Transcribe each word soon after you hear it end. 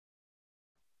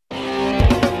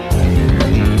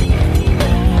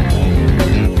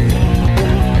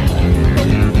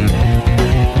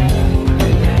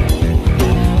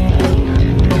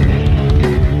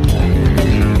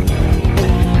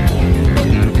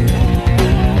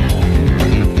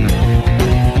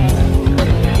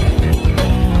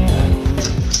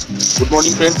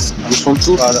Morning friends, আমি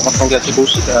সন্তু আর আমার সঙ্গে আছি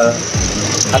কৌশিক।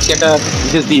 আজকে একটা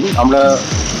বিশেষ দিন, আমরা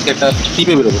একটা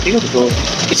ট্রিপে বেরোবো, ঠিক আছে? তো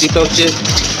এই ট্রিপটা হচ্ছে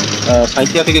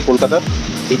সাঁইথিয়া থেকে কলকাতা।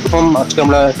 এই প্রথম আজকে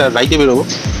আমরা একটা রাইডে বেরোবো।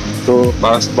 তো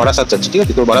বারাসাত যাচ্ছি, ঠিক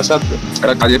আছে? তো বারাসাত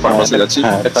একটা কাজের পারপাসে যাচ্ছি।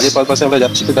 হ্যাঁ, একটা কাজের পারপাসে আমরা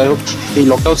যাচ্ছি। তো যাই হোক, এই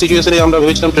লকডাউন সিচুয়েশনে আমরা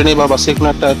ভেবেছিলাম ট্রেনে বা বাসে কোনো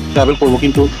একটা ট্রাভেল করবো,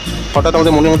 কিন্তু হঠাৎ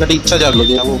আমাদের মনের মধ্যে একটা ইচ্ছা জাগলো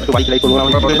যে একটু বাইক রাইড করবো।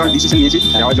 আমরা ডিসিশন নিয়েছি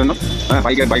যাওয়ার জন্য। হ্যাঁ,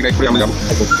 বাইক রাইড করে আমরা যাবো।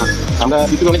 আমরা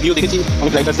ইউটিউবে অনেক ভিডিও দেখেছি,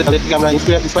 অনেক রাইডার্সদের, তাদের থেকে আমরা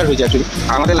ইন্সপায়ার হয়েছি অ্যাকচুয়ালি।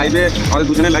 আমাদের লাইফে, আমাদের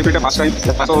দুজনের লাইফে এটা ফার্স্ট টাইম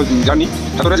জার্নি।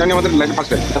 এতটা জার্নি আমাদের লাইফে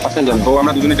ফার্স্ট টাইম জানি। তো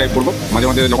আমরা দুজনে ড্রাইভ করবো। মাঝে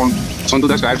মাঝে যখন সন্তু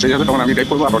দাস টায়ার্ড হয়ে যাবে তখন আমি ড্রাইভ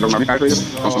করবো, আবার যখন আমি টায়ার্ড হয়ে যাবো।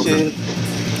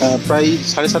 প্রায়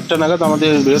 7:30 নাগাদ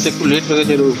আমাদের বেরোতে একটু লেট হয়ে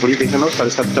গেছে, ঘড়ি দেখে নাও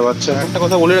 7:30 বাচ্চা। একটা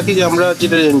কথা বলে রাখি যে আমরা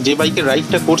যে বাইকের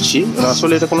রাইডটা করছি,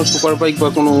 আসলে এটা কোনো সুপার বাইক বা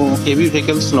কোনো হেভি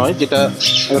ভেহিকেলস নয়, যেটা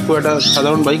খুব একটা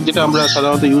সাধারণ বাইক, যেটা আমরা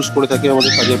সাধারণত ইউজ করে থাকি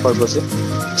আমাদের কাজের পারপাসে।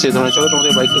 সেই ধরনের। চলো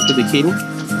তোমাদের বাইকটা একটু দেখিয়ে নিই।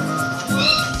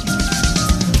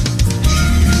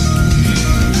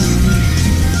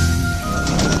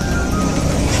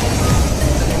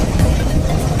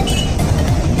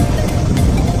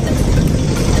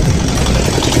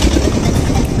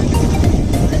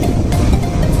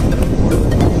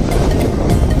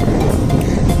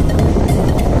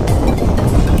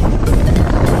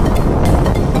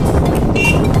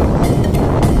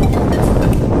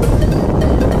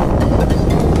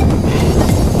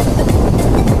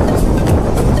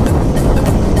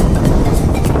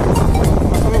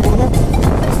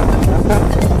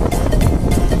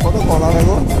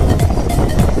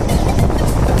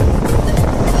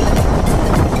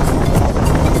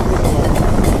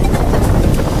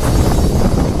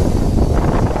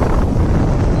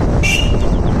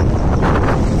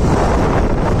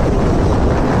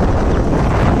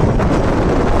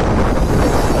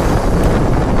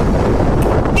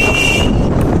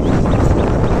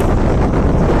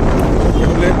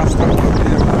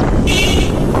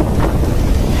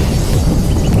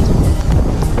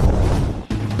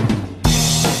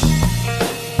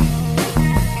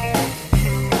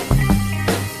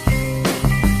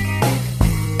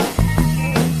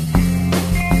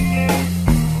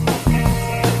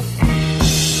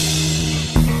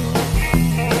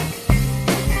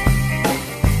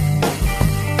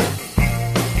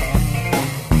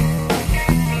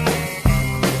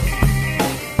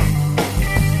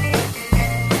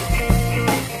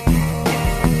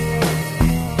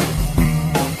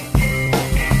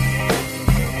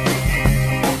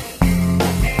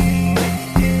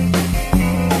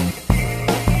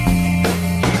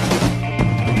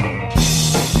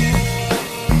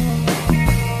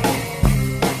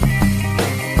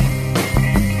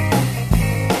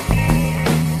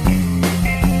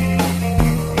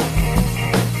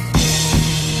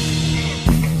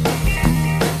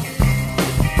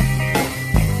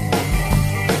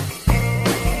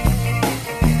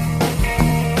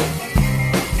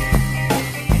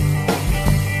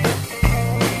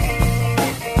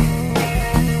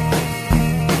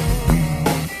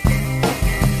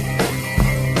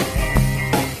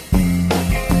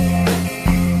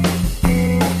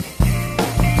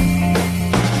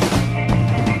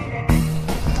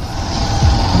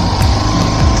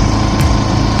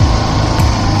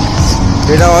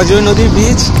 এটা অজয় নদীর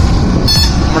ব্রিজ।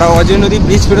 আমরা অজয় নদীর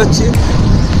bridge পেরোচ্ছি।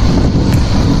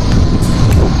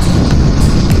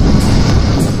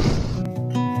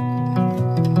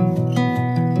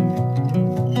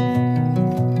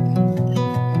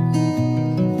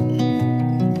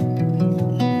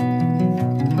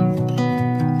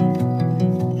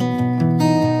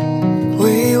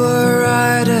 We were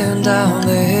riding down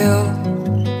the hill.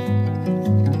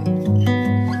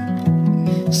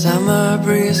 Summer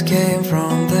breeze came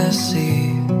from the sea.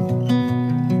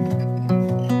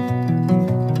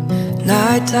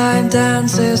 Nighttime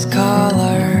dances,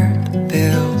 colored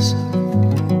bills.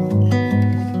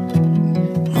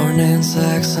 Morning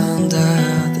sex under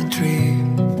the tree.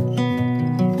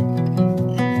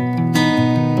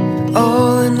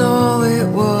 All in all, it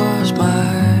was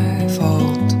my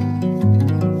fault.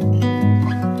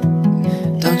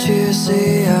 Don't you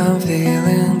see I'm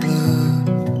feeling blue?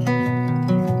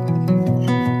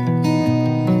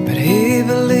 But he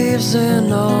believes in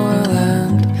oil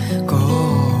and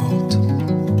gold,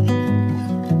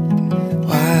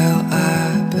 while I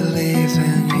believe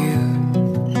in you.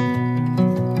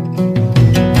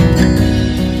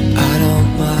 I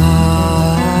don't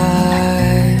mind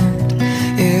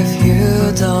if you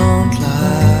don't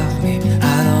love me.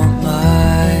 I don't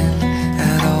mind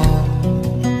at all.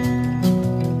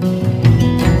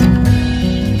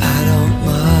 I don't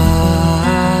mind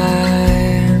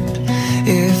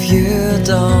if you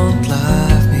don't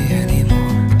love me anymore.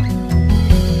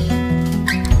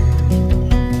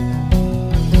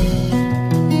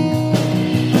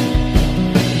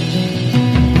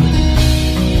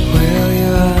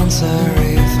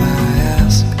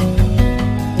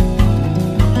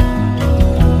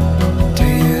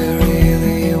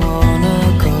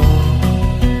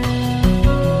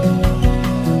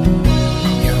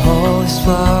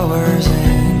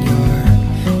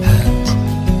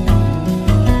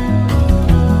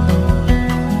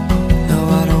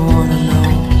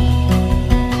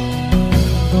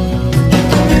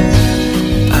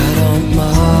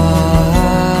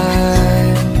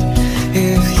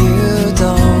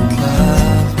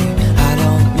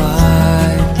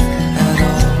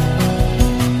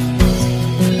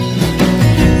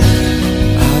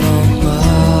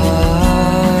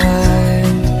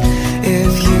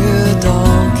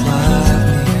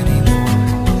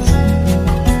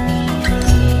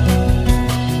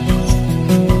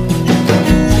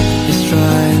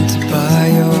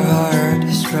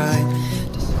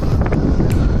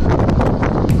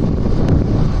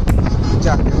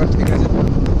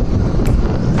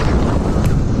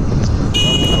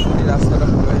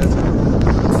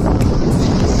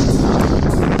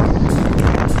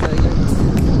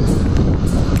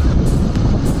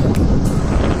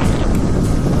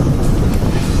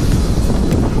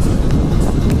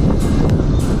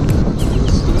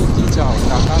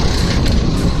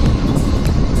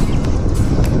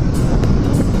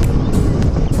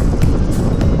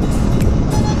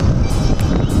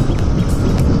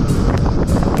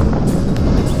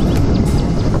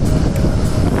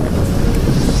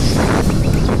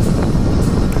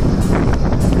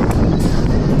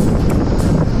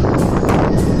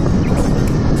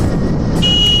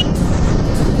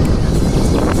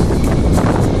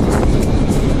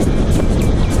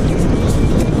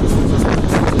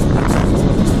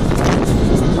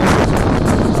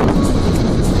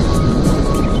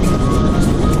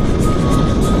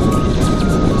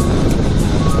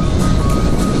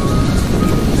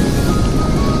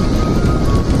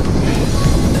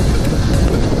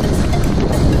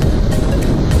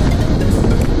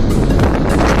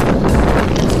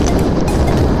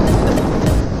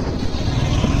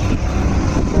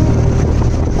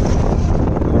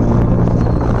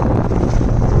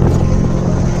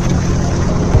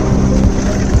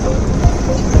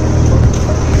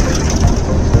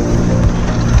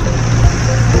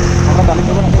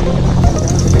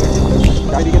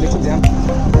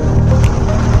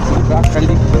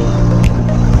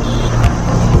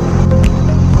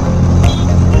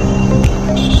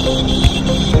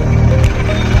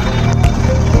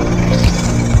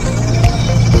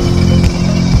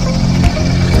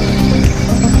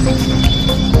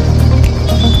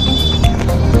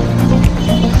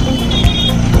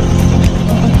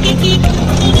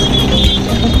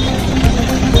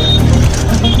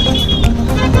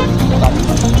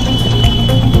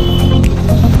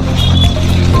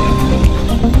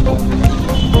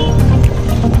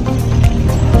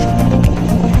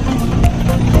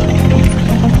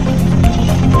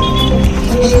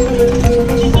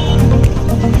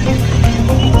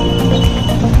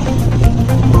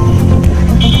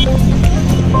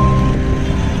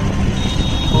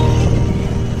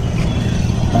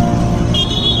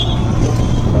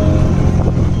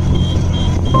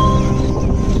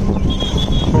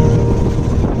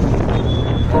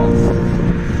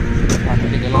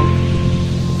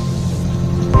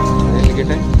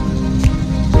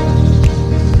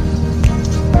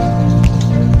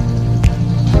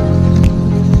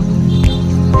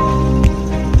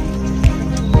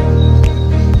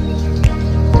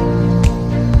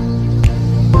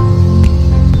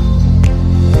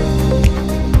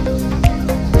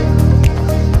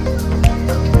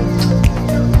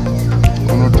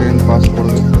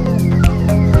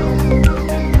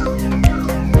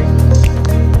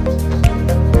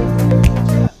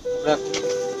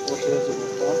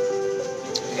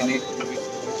 Puri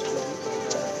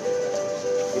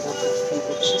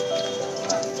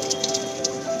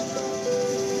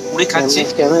খাচ্ছি,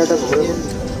 ক্যামেরাটা ঘুরে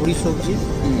পুরি সবজি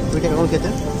ওইটা কেমন খেতে?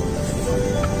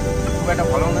 খুব একটা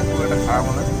ভালো না, খুব একটা খারাপ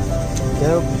না।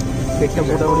 যাই হোক পেটটা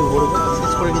মোটামুটি ভরবে,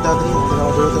 শেষ করে নিতে তাড়াতাড়ি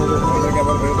আমার বেরোতে হবে। আমাদেরকে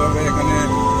আবার বেরোতে হবে। এখানে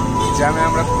জ্যামে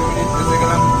আমরা 20 মিনিট এসে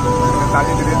গেলাম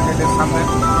কাজী রেল গেটের সামনে।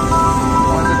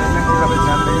 আমাদের দেখলেন কীভাবে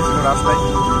জ্যাম লেগেছিল রাস্তায়।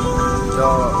 তো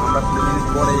আমরা 20 মিনিট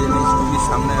পরে টিভির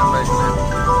সামনে আমরা এখানে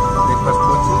ব্রেকফাস্ট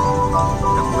করছি।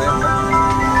 এটা করে আমরা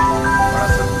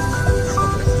বারাসাত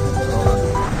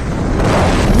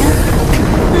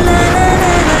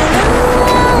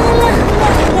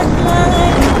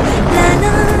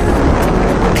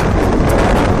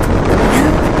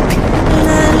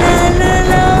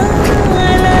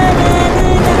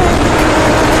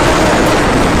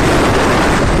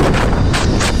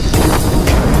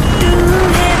तू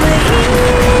है वही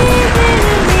दिल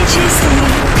में जिसे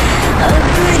अब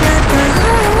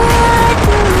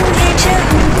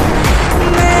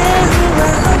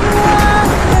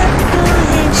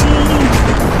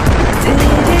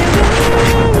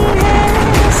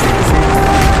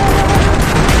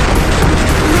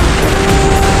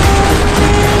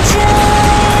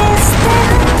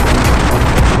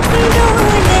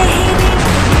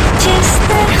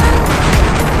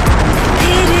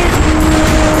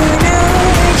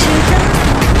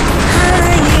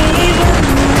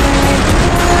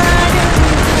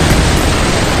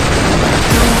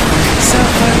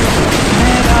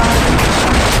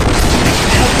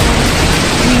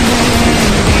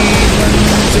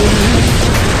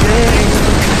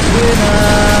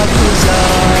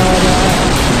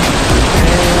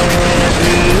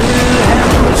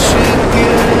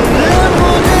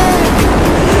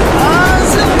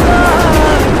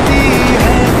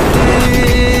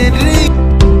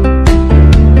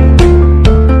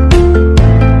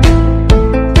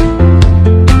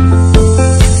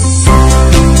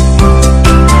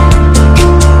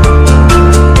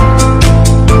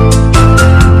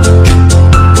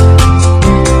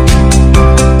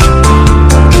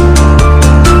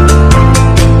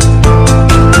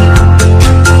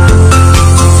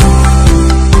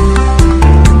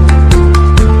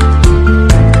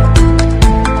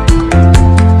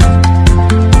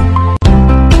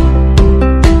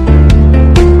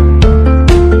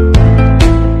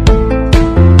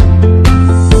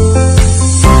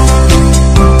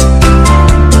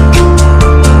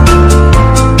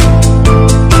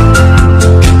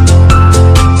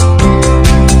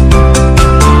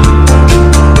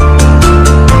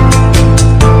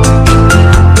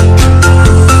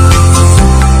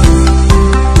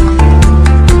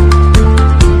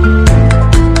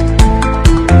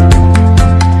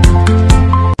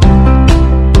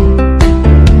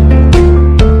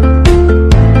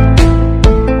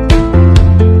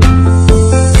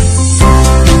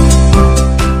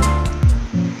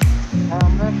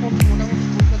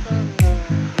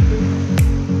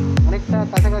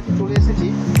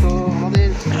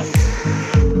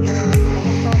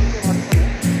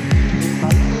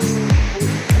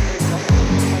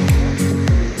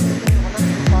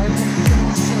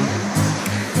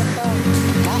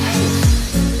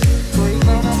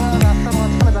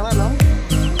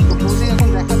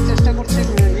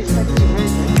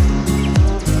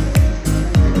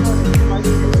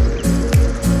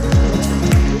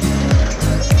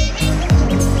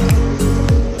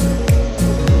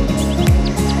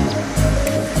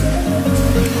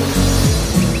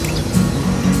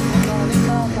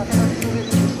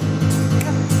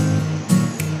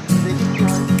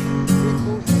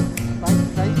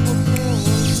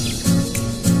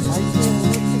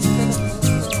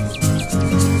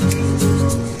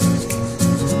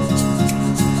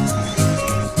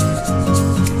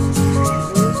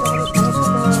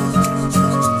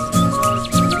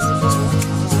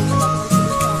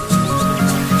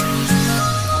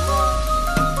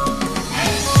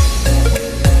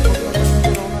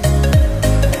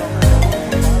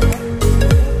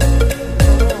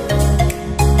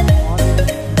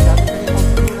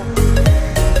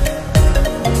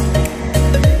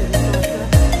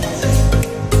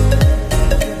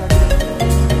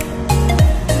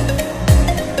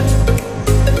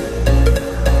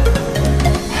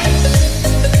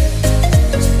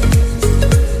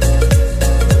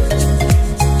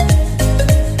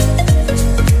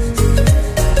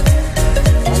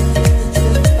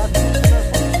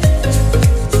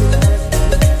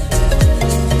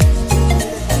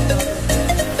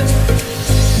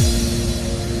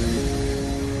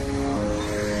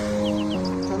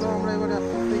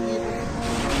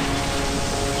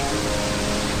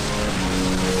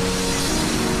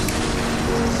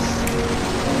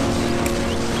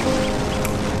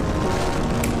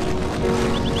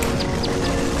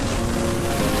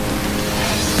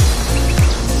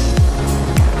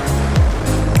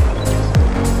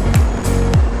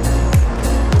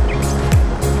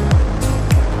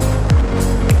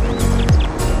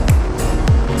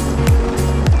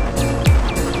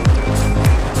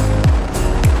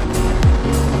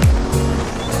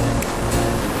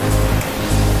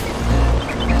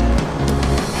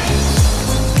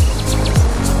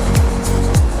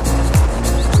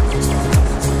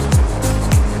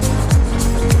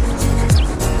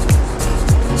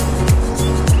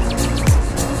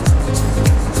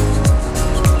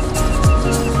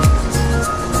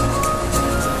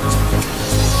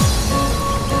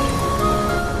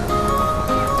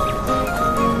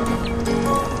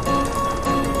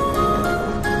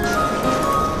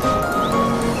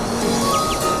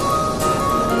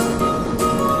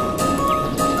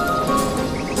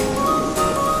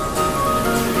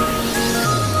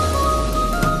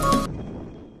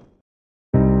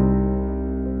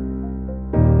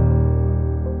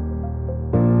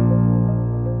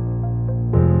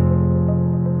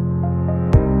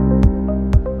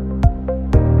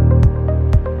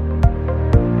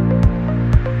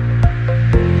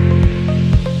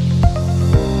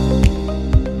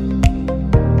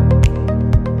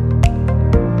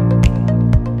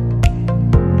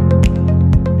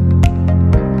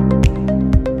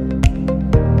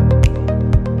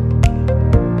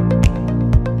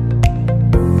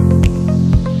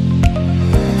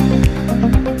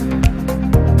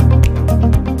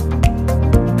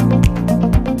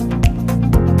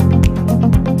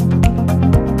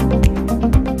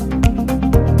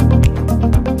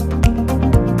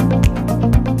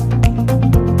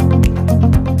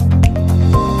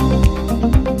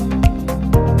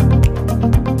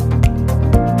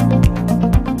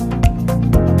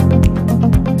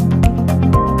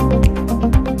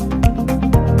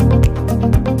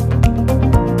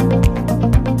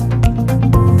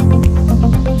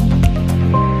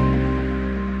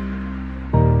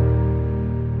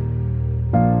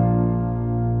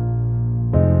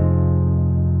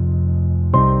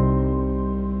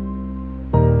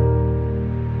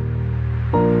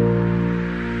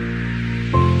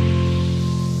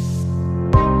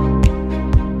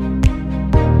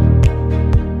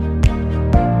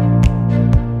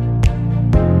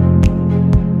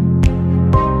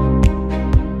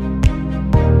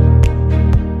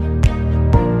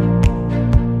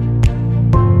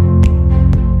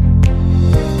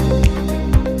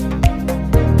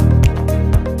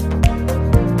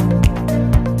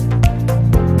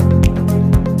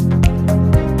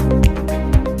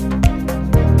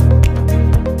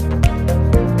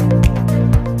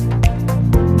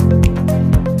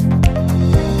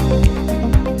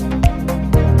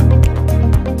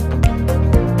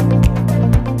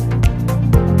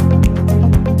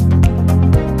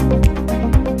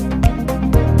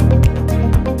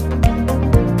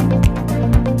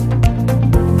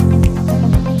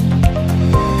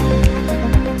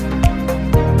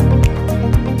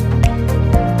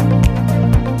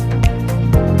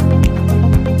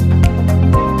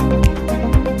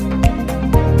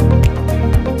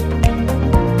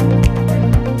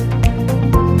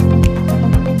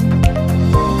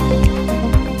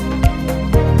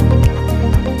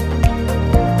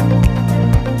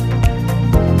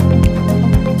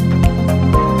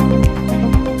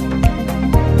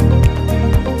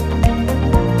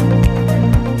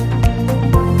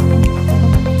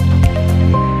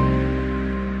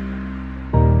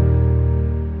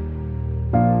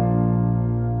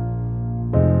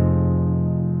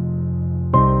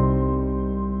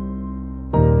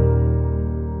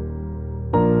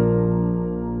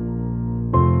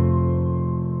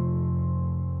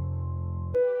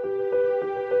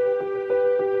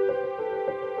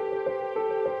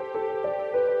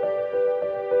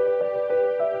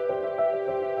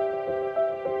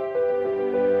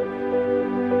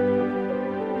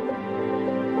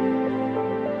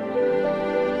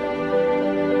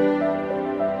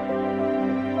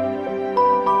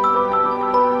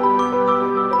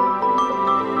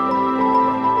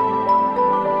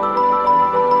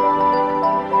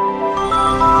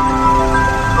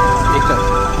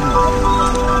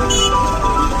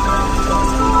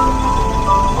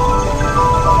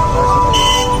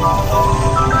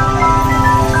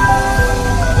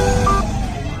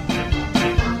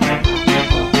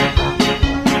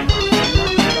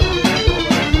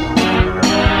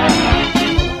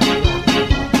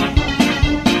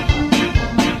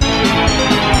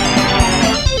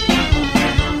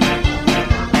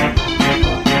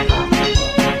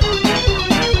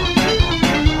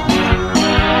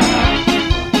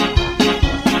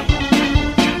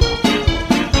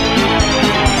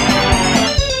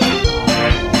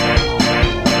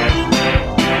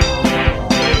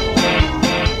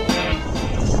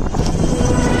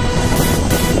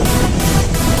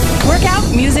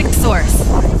Music source.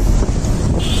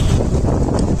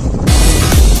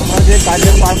 আমরা যে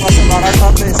কাজের পারপাসে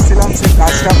বারাসাতে এসেছিলাম সেই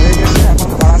কাজটা হয়ে গেছে, এখন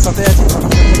বারাসাতে আছি।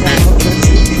 বারাসাত থেকে আমরা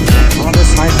ঘুরেছি আমাদের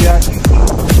সাঁইথিয়া